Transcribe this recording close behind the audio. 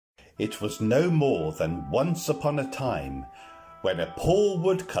It was no more than once upon a time when a poor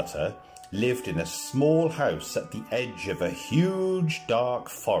woodcutter lived in a small house at the edge of a huge dark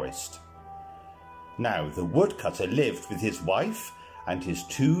forest. Now the woodcutter lived with his wife and his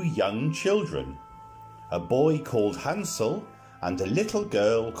 2 young children, a boy called Hansel and a little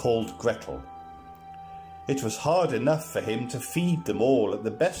girl called Gretel. It was hard enough for him to feed them all at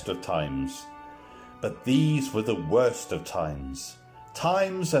the best of times, but these were the worst of times,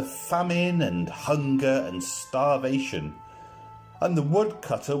 times of famine and hunger and starvation, and the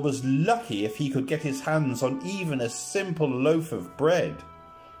woodcutter was lucky if he could get his hands on even a simple loaf of bread.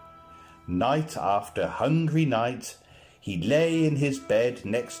 Night after hungry night, he lay in his bed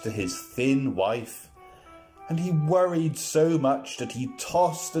next to his thin wife, and he worried so much that he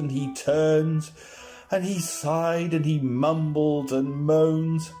tossed and he turned, and he sighed and he mumbled and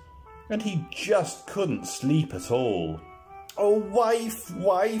moaned, and he just couldn't sleep at all. "Oh, wife,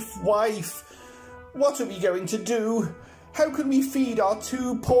 wife, wife, what are we going to do? How can we feed our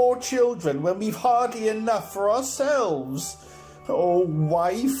 2 poor children when we've hardly enough for ourselves? Oh,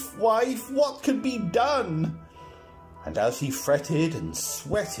 wife, wife, what can be done?" And as he fretted and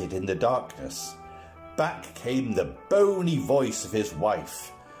sweated in the darkness, back came the bony voice of his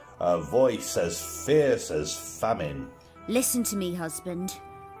wife, a voice as fierce as famine. "Listen to me, husband.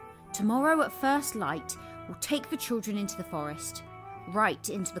 Tomorrow at first light, we'll take the children into the forest, right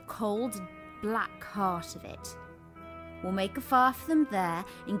into the cold, black heart of it. We'll make a fire for them there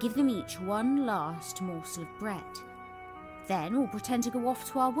and give them each one last morsel of bread. Then we'll pretend to go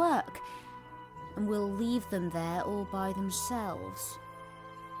off to our work, and we'll leave them there all by themselves.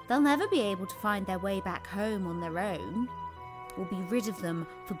 They'll never be able to find their way back home on their own. We'll be rid of them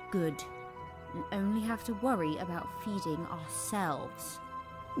for good, and only have to worry about feeding ourselves."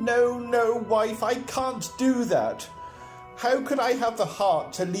 "No, no, wife, I can't do that. How could I have the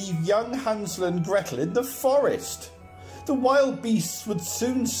heart to leave young Hansel and Gretel in the forest? The wild beasts would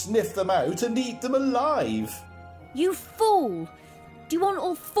soon sniff them out and eat them alive." "You fool! Do you want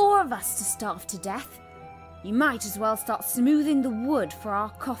all 4 of us to starve to death? You might as well start smoothing the wood for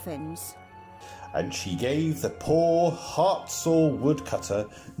our coffins." And she gave the poor, heart-sore woodcutter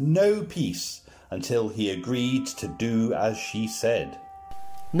no peace until he agreed to do as she said.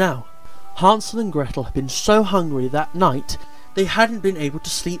 Now, Hansel and Gretel had been so hungry that night they hadn't been able to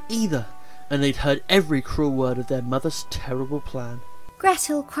sleep either, and they'd heard every cruel word of their mother's terrible plan.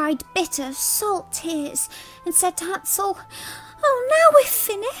 Gretel cried bitter, salt tears and said to Hansel, "Oh, now we've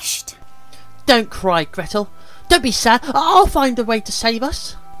finished." "Don't cry, Gretel. Don't be sad. I'll find a way to save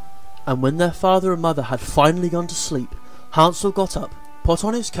us." And when their father and mother had finally gone to sleep, Hansel got up, put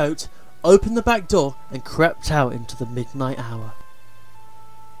on his coat, opened the back door and crept out into the midnight hour.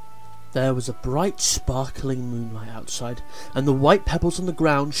 There was a bright sparkling moonlight outside, and the white pebbles on the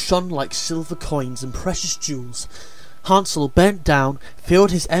ground shone like silver coins and precious jewels. Hansel bent down,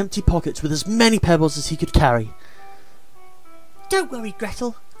 filled his empty pockets with as many pebbles as he could carry. "Don't worry,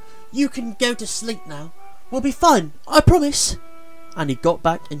 Gretel. You can go to sleep now. We'll be fine, I promise." And he got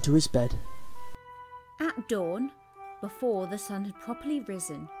back into his bed. At dawn, before the sun had properly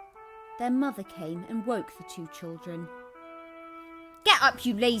risen, their mother came and woke the 2 children. "Get up,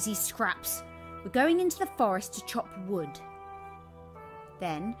 you lazy scraps! We're going into the forest to chop wood."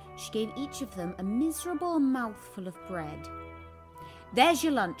 Then she gave each of them a miserable mouthful of bread. "There's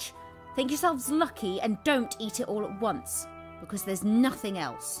your lunch. Think yourselves lucky and don't eat it all at once, because there's nothing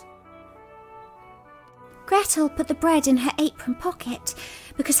else." Gretel put the bread in her apron pocket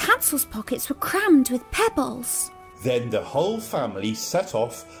because Hansel's pockets were crammed with pebbles. Then the whole family set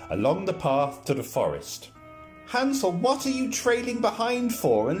off along the path to the forest. "Hansel, what are you trailing behind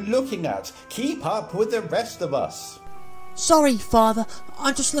for and looking at? Keep up with the rest of us." "Sorry, father.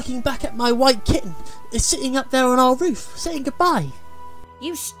 I'm just looking back at my white kitten. It's sitting up there on our roof, saying goodbye."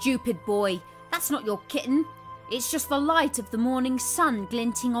 "You stupid boy. That's not your kitten. It's just the light of the morning sun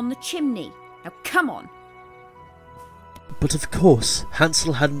glinting on the chimney. Now come on." But of course,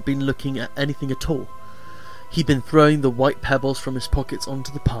 Hansel hadn't been looking at anything at all. He'd been throwing the white pebbles from his pockets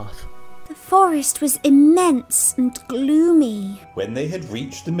onto the path. The forest was immense and gloomy. When they had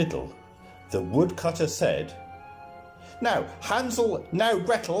reached the middle, the woodcutter said, "Now, Hansel, now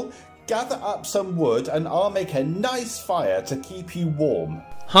Gretel, gather up some wood and I'll make a nice fire to keep you warm."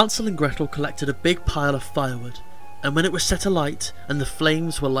 Hansel and Gretel collected a big pile of firewood, and when it was set alight and the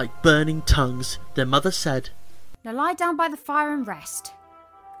flames were like burning tongues, their mother said, "Now lie down by the fire and rest.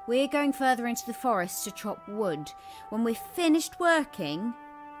 We're going further into the forest to chop wood. When we've finished working,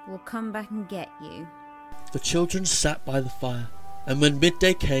 we'll come back and get you." The children sat by the fire, and when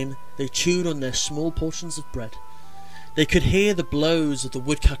midday came, they chewed on their small portions of bread. They could hear the blows of the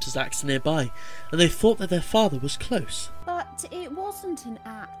woodcutter's axe nearby, and they thought that their father was close. But it wasn't an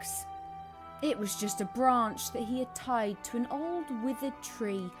axe. It was just a branch that he had tied to an old withered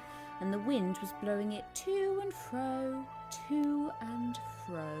tree, and the wind was blowing it to and fro, to and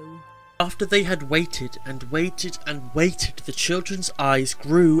fro. After they had waited and waited and waited, the children's eyes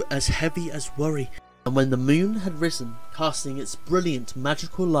grew as heavy as worry, and when the moon had risen, casting its brilliant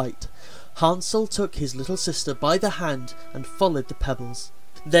magical light, Hansel took his little sister by the hand and followed the pebbles.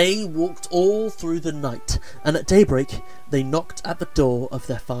 They walked all through the night, and at daybreak they knocked at the door of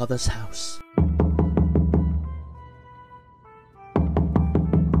their father's house.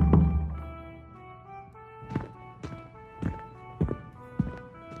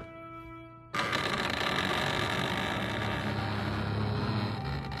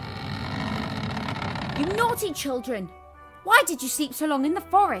 You naughty children! Why did you sleep so long in the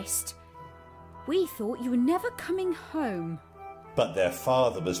forest? We thought you were never coming home. But their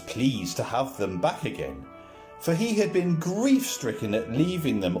father was pleased to have them back again, for he had been grief-stricken at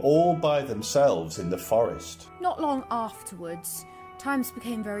leaving them all by themselves in the forest. Not long afterwards, times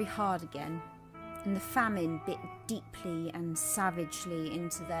became very hard again, and the famine bit deeply and savagely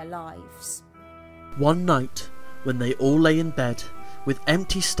into their lives. One night, when they all lay in bed, with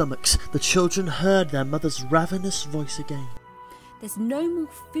empty stomachs, the children heard their mother's ravenous voice again. There's no more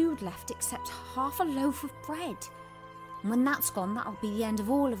food left except half a loaf of bread. And when that's gone, that'll be the end of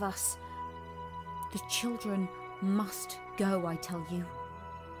all of us. The children must go, I tell you.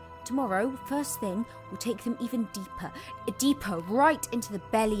 Tomorrow, first thing, we'll take them even deeper, right into the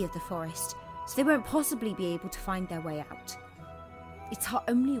belly of the forest, so they won't possibly be able to find their way out. It's our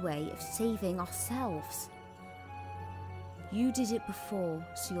only way of saving ourselves. You did it before,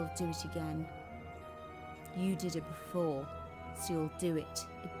 so you'll do it again. You did it before, so you'll do it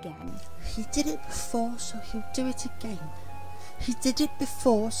again. He did it before, so he'll do it again. He did it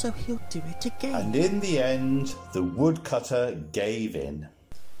before, so he'll do it again. And in the end, the woodcutter gave in.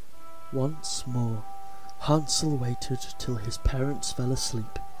 Once more, Hansel waited till his parents fell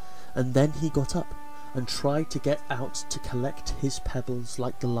asleep, and then he got up and tried to get out to collect his pebbles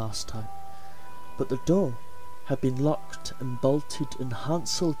like the last time. But the door had been locked and bolted, and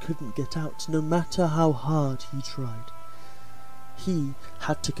Hansel couldn't get out no matter how hard he tried. He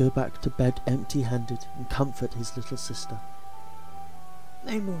had to go back to bed empty-handed and comfort his little sister.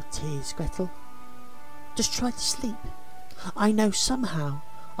 No more tears, Gretel. Just try to sleep. I know somehow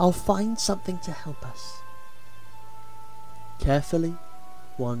I'll find something to help us. Carefully,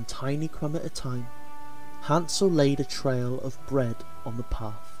 one tiny crumb at a time, Hansel laid a trail of bread on the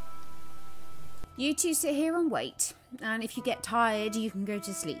path. You two sit here and wait, and if you get tired, you can go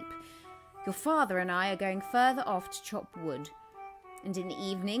to sleep. Your father and I are going further off to chop wood, and in the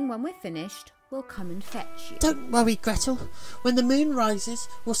evening, when we're finished, we'll come and fetch you. Don't worry, Gretel. When the moon rises,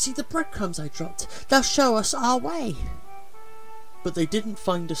 we'll see the breadcrumbs I dropped. They'll show us our way. But they didn't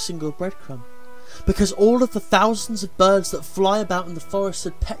find a single breadcrumb, because all of the thousands of birds that fly about in the forest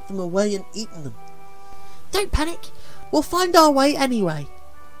had pecked them away and eaten them. Don't panic. We'll find our way anyway.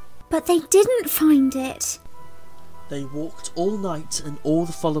 But they didn't find it. They walked all night and all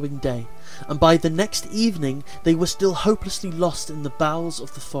the following day, and by the next evening they were still hopelessly lost in the bowels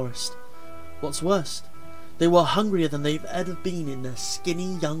of the forest. What's worse, they were hungrier than they've ever been in their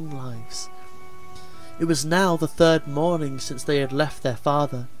skinny young lives. It was now the third morning since they had left their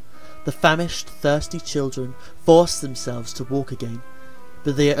father. The famished, thirsty children forced themselves to walk again,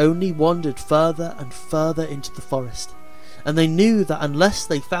 but they only wandered further and further into the forest, and they knew that unless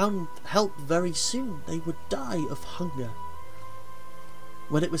they found help very soon, they would die of hunger.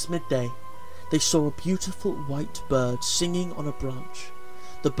 When it was midday, they saw a beautiful white bird singing on a branch.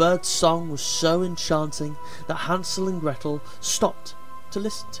 The bird's song was so enchanting that Hansel and Gretel stopped to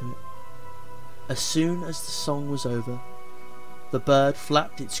listen to it. As soon as the song was over, the bird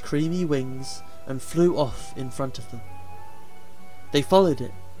flapped its creamy wings and flew off in front of them. They followed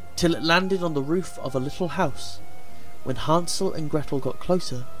it till it landed on the roof of a little house. When Hansel and Gretel got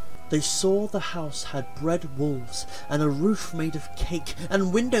closer, they saw the house had red walls and a roof made of cake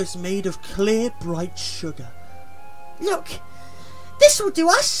and windows made of clear, bright sugar. Look, this will do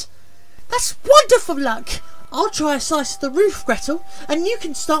us. That's wonderful luck. I'll try a slice of the roof, Gretel, and you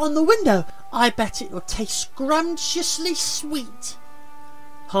can start on the window. I bet it will taste scrumptiously sweet.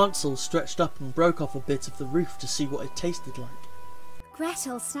 Hansel stretched up and broke off a bit of the roof to see what it tasted like.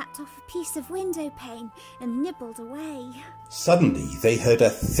 Gretel snapped off a piece of window pane and nibbled away. Suddenly they heard a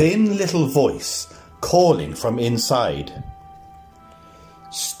thin little voice calling from inside.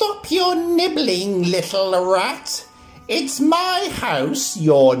 "Stop your nibbling, little rat. It's my house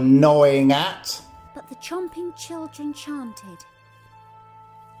you're gnawing at." But The chomping children chanted.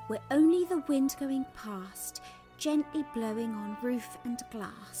 We're only the wind going past, gently blowing on roof and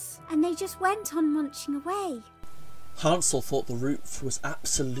glass. And they just went on munching away. Hansel thought the roof was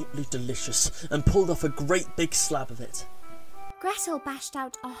absolutely delicious and pulled off a great big slab of it. Gretel bashed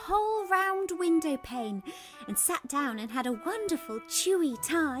out a whole round window pane and sat down and had a wonderful chewy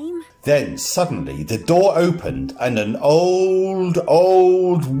time. Then suddenly the door opened and an old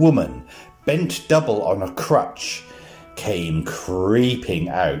woman, bent double on a crutch, came creeping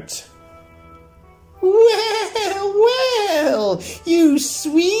out. Well, you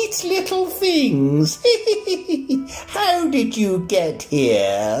sweet little things. How did you get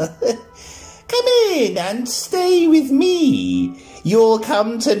here? Come in and stay with me. You'll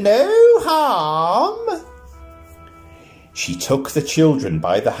come to no harm. She took the children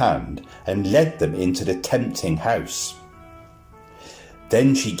by the hand and led them into the tempting house.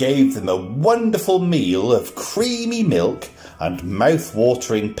 Then she gave them a wonderful meal of creamy milk and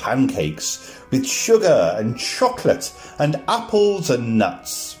mouth-watering pancakes with sugar and chocolate and apples and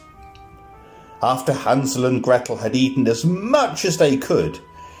nuts. After Hansel and Gretel had eaten as much as they could,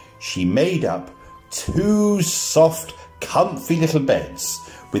 she made up 2 soft, comfy little beds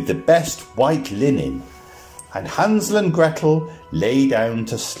with the best white linen, and Hansel and Gretel lay down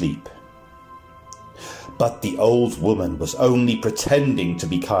to sleep. But the old woman was only pretending to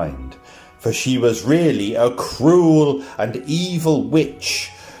be kind, for she was really a cruel and evil witch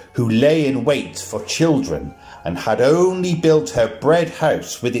who lay in wait for children and had only built her bread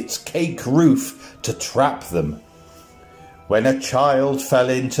house with its cake roof to trap them. When a child fell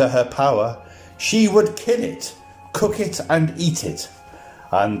into her power, she would kill it, cook it and eat it,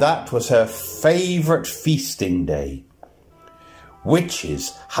 and that was her favourite feasting day.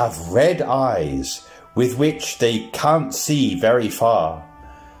 Witches have red eyes with which they can't see very far,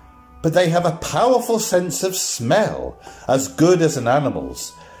 but they have a powerful sense of smell, as good as an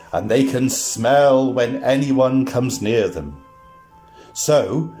animal's, and they can smell when anyone comes near them.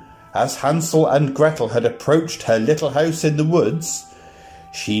 So, as Hansel and Gretel had approached her little house in the woods,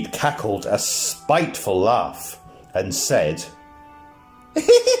 she'd cackled a spiteful laugh and said,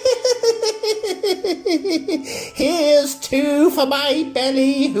 "Here's 2 for my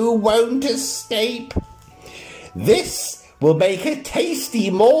belly who won't escape. This will make a tasty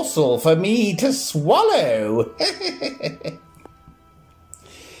morsel for me to swallow.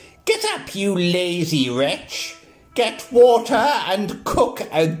 Get up, you lazy wretch. Get water and cook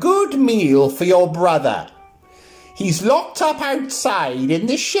a good meal for your brother. He's locked up outside in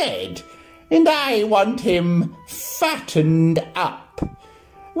the shed, and I want him fattened up.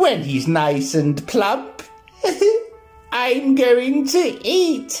 When he's nice and plump, I'm going to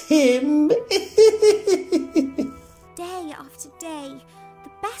eat him." Day after day,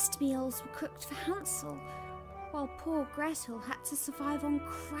 the best meals were cooked for Hansel, while poor Gretel had to survive on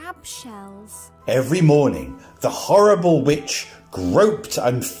crab shells. Every morning, the horrible witch groped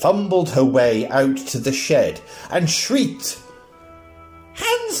and fumbled her way out to the shed and shrieked,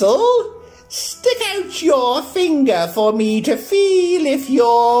 "Hansel, stick out your finger for me to feel if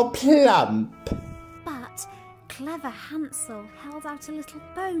you're plump." But clever Hansel held out a little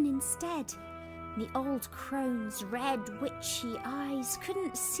bone instead. The old crone's red, witchy eyes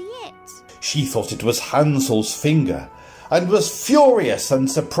couldn't see it. She thought it was Hansel's finger, and was furious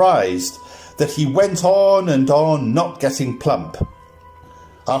and surprised that he went on and on not getting plump.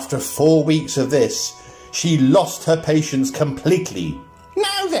 After 4 weeks of this, she lost her patience completely.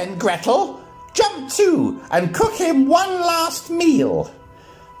 "Now then, Gretel, jump to and cook him one last meal.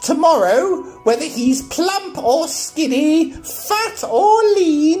 Tomorrow, whether he's plump or skinny, fat or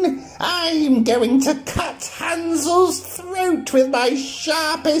lean, I'm going to cut Hansel's throat with my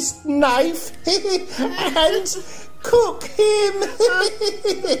sharpest knife and cook him."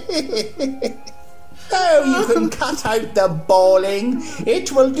 "Oh, you can cut out the bawling.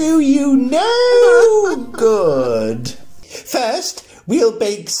 It will do you no good. First, we'll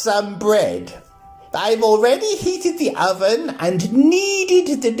bake some bread. I've already heated the oven and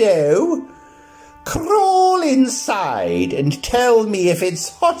kneaded the dough. Crawl inside and tell me if it's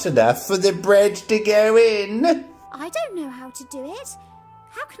hot enough for the bread to go in." I don't know how to do it.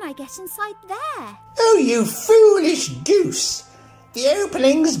 How can I get inside there? "Oh, you foolish goose. The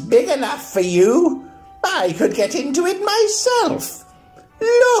opening's big enough for you. I could get into it myself.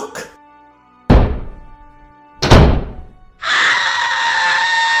 Look."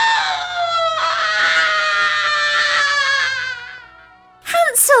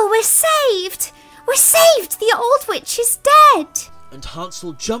 Hansel, we're saved! We're saved! The old witch is dead! And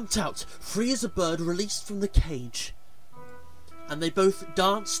Hansel jumped out, free as a bird released from the cage. and they both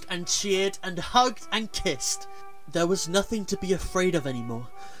danced and cheered and hugged and kissed. There was nothing to be afraid of anymore,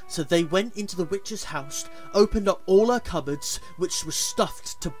 so they went into the witch's house, opened up all her cupboards, which were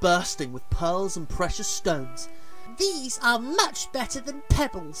stuffed to bursting with pearls and precious stones. These are much better than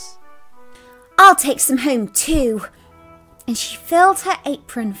pebbles. I'll take some home too. And she filled her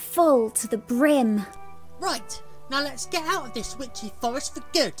apron full to the brim. Right, now let's get out of this witchy forest for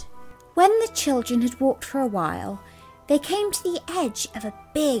good. When the children had walked for a while, they came to the edge of a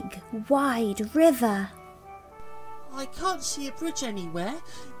big, wide river. I can't see a bridge anywhere.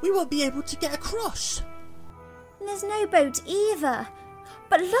 We won't be able to get across. And there's no boat either.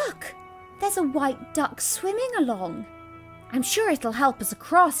 But look, there's a white duck swimming along. I'm sure it'll help us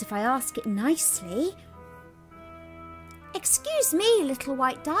across if I ask it nicely. Excuse me, little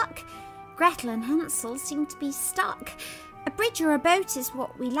white duck. Gretel and Hansel seem to be stuck. A bridge or a boat is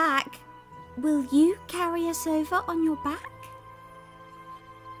what we lack. Will you carry us over on your back?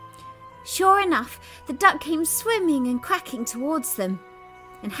 Sure enough, the duck came swimming and quacking towards them,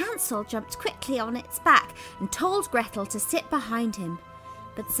 and Hansel jumped quickly on its back and told Gretel to sit behind him.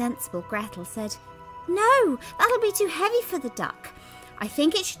 But sensible Gretel said, "No, that'll be too heavy for the duck. I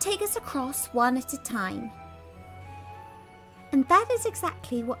think it should take us across one at a time." And that is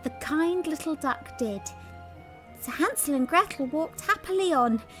exactly what the kind little duck did. So Hansel and Gretel walked happily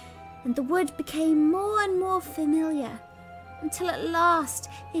on, and the wood became more and more familiar, until at last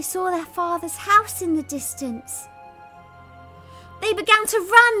they saw their father's house in the distance. They began to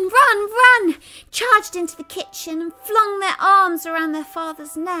run, charged into the kitchen and flung their arms around their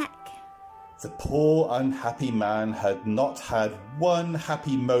father's neck. The poor unhappy man had not had one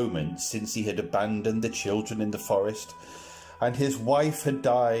happy moment since he had abandoned the children in the forest, and his wife had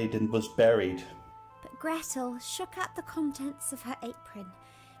died and was buried. But Gretel shook out the contents of her apron,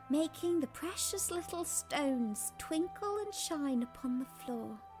 making the precious little stones twinkle and shine upon the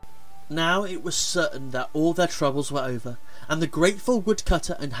floor. Now it was certain that all their troubles were over, and the grateful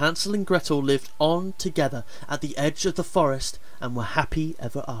woodcutter and Hansel and Gretel lived on together at the edge of the forest and were happy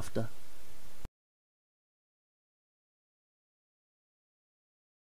ever after.